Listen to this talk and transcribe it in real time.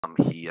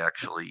He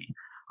actually,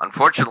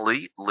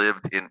 unfortunately,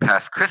 lived in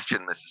Pass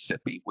Christian,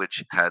 Mississippi,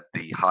 which had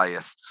the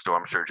highest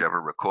storm surge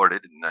ever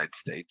recorded in the United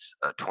States,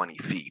 20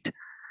 feet.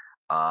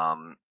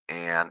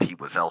 And he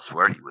was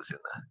elsewhere. He was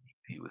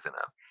in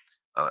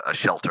a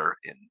shelter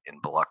in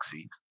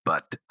Biloxi,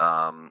 but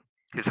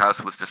his house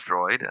was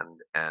destroyed,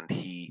 and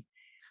he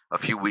a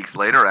few weeks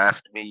later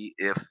asked me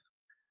if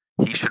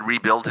he should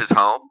rebuild his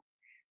home,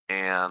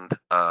 and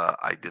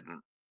I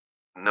didn't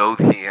know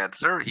the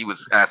answer. He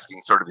was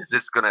asking sort of, is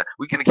this gonna,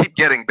 we can keep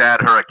getting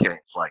bad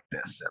hurricanes like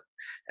this,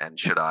 and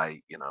should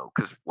I,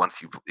 because once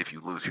if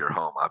you lose your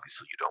home,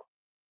 obviously you don't.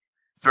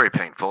 It's very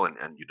painful, and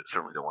you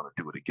certainly don't want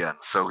to do it again.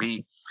 So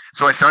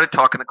I started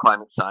talking to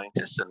climate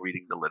scientists and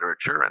reading the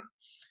literature and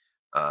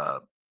uh,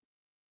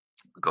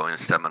 going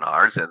to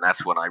seminars, and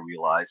that's when I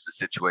realized the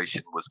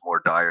situation was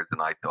more dire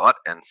than I thought,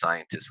 and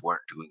scientists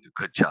weren't doing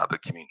a good job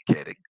of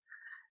communicating.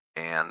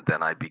 And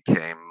then I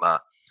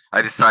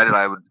decided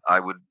I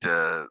would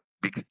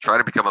try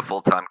to become a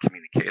full-time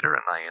communicator,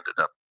 and I ended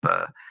up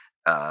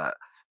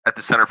at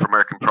the Center for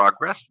American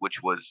Progress,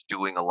 which was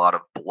doing a lot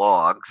of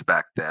blogs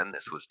back then.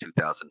 This was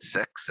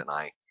 2006, and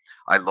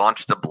I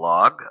launched a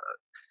blog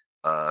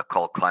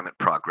called Climate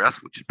Progress,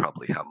 which is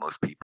probably how most people